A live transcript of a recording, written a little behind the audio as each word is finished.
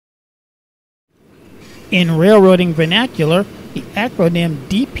In railroading vernacular, the acronym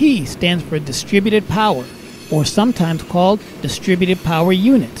DP stands for Distributed Power, or sometimes called Distributed Power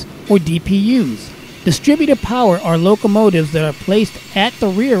Units, or DPUs. Distributed power are locomotives that are placed at the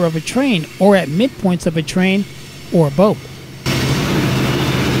rear of a train or at midpoints of a train, or both.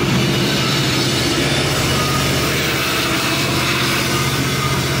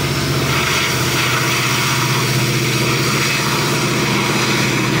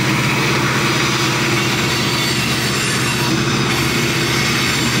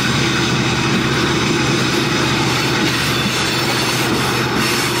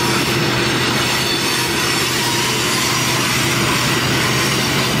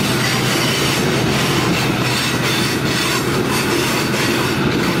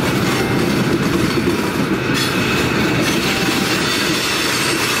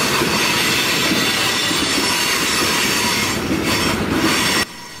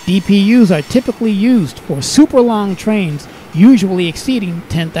 DPUs are typically used for super long trains, usually exceeding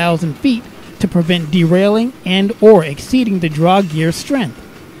 10,000 feet, to prevent derailing and or exceeding the draw gear strength.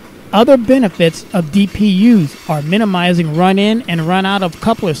 Other benefits of DPUs are minimizing run-in and run-out of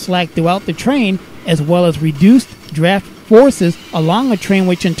coupler slack throughout the train, as well as reduced draft forces along a train,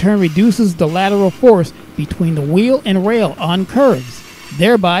 which in turn reduces the lateral force between the wheel and rail on curves,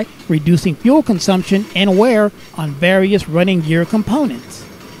 thereby reducing fuel consumption and wear on various running gear components.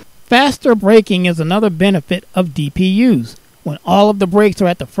 Faster braking is another benefit of DPUs. When all of the brakes are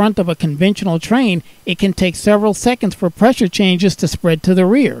at the front of a conventional train, it can take several seconds for pressure changes to spread to the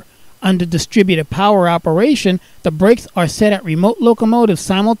rear. Under distributed power operation, the brakes are set at remote locomotives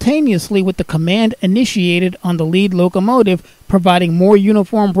simultaneously with the command initiated on the lead locomotive, providing more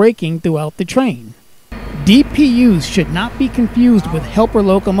uniform braking throughout the train. DPUs should not be confused with helper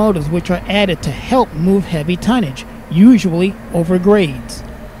locomotives, which are added to help move heavy tonnage, usually over grades.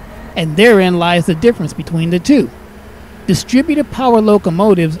 And therein lies the difference between the two. Distributed power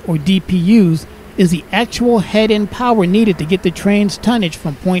locomotives, or DPUs, is the actual head-end power needed to get the train's tonnage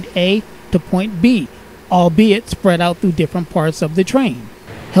from point A to point B, albeit spread out through different parts of the train.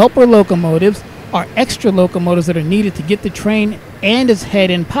 Helper locomotives are extra locomotives that are needed to get the train and its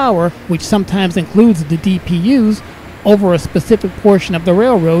head-end power, which sometimes includes the DPUs, over a specific portion of the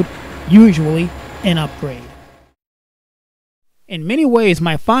railroad, usually an upgrade. In many ways,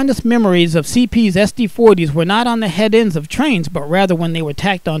 my fondest memories of CP's SD40s were not on the head ends of trains, but rather when they were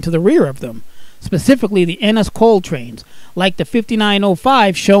tacked onto the rear of them, specifically the NS coal trains, like the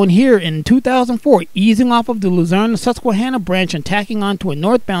 5905 shown here in 2004, easing off of the Luzerne-Susquehanna branch and tacking onto a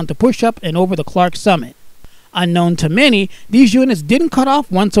northbound to push up and over the Clark Summit. Unknown to many, these units didn't cut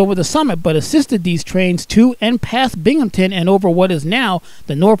off once over the summit, but assisted these trains to and past Binghamton and over what is now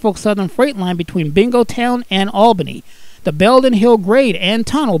the Norfolk Southern Freight Line between Bingotown and Albany, the Belden Hill grade and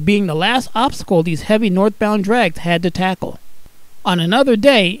tunnel being the last obstacle these heavy northbound drags had to tackle. On another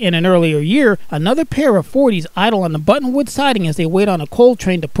day, in an earlier year, another pair of 40s idle on the Buttonwood siding as they wait on a coal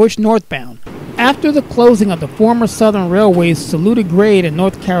train to push northbound. After the closing of the former Southern Railway's saluted grade in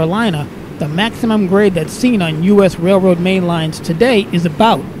North Carolina, the maximum grade that's seen on U.S. railroad main lines today is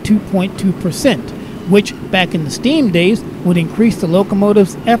about 2.2%, which, back in the steam days, would increase the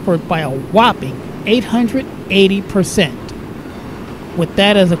locomotive's effort by a whopping 880%. With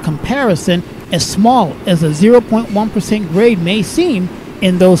that as a comparison, as small as a 0.1% grade may seem,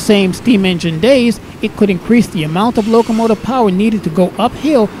 in those same steam engine days, it could increase the amount of locomotive power needed to go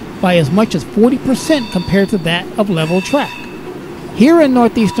uphill by as much as 40% compared to that of level track. Here in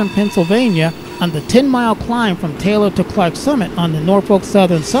northeastern Pennsylvania, on the 10-mile climb from Taylor to Clark Summit on the Norfolk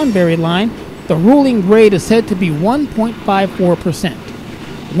Southern Sunbury line, the ruling grade is said to be 1.54%.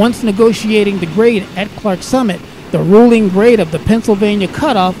 Once negotiating the grade at Clark Summit, the ruling grade of the Pennsylvania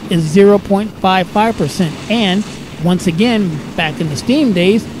cutoff is 0.55% and, once again, back in the steam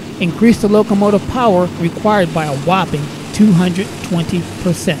days, increased the locomotive power required by a whopping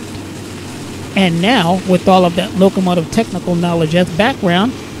 220%. And now, with all of that locomotive technical knowledge as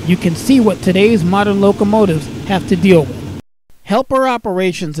background, you can see what today's modern locomotives have to deal with. Helper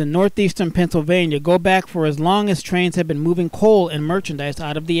operations in northeastern Pennsylvania go back for as long as trains have been moving coal and merchandise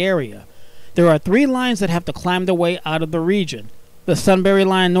out of the area. There are 3 lines that have to climb their way out of the region: the Sunbury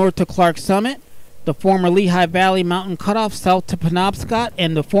line north to Clark Summit, the former Lehigh Valley Mountain Cutoff south to Penobscot,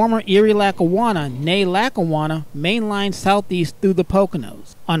 and the former Erie-Lackawanna, nay Lackawanna, main line southeast through the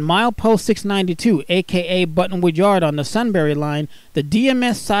Poconos. On milepost 692, aka Buttonwood Yard on the Sunbury line, the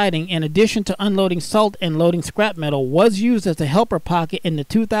DMS siding, in addition to unloading salt and loading scrap metal, was used as a helper pocket in the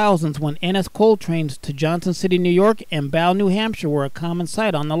 2000s when NS coal trains to Johnson City, New York and Bow, New Hampshire were a common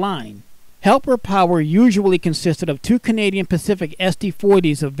sight on the line. Helper power usually consisted of 2 Canadian Pacific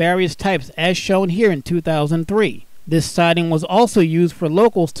SD-40s of various types as shown here in 2003. This siding was also used for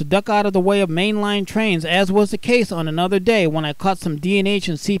locals to duck out of the way of mainline trains, as was the case on another day when I caught some D&H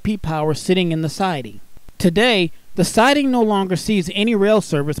and CP power sitting in the siding. Today, the siding no longer sees any rail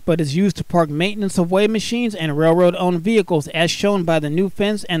service but is used to park maintenance of way machines and railroad-owned vehicles as shown by the new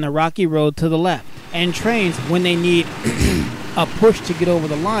fence and the rocky road to the left. And trains, when they need a push to get over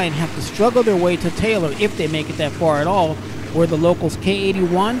the line, have to struggle their way to Taylor if they make it that far at all, where the locals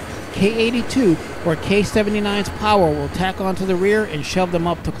K81, K82, or K79's power will tack onto the rear and shove them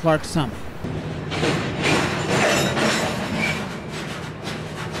up to Clark Summit.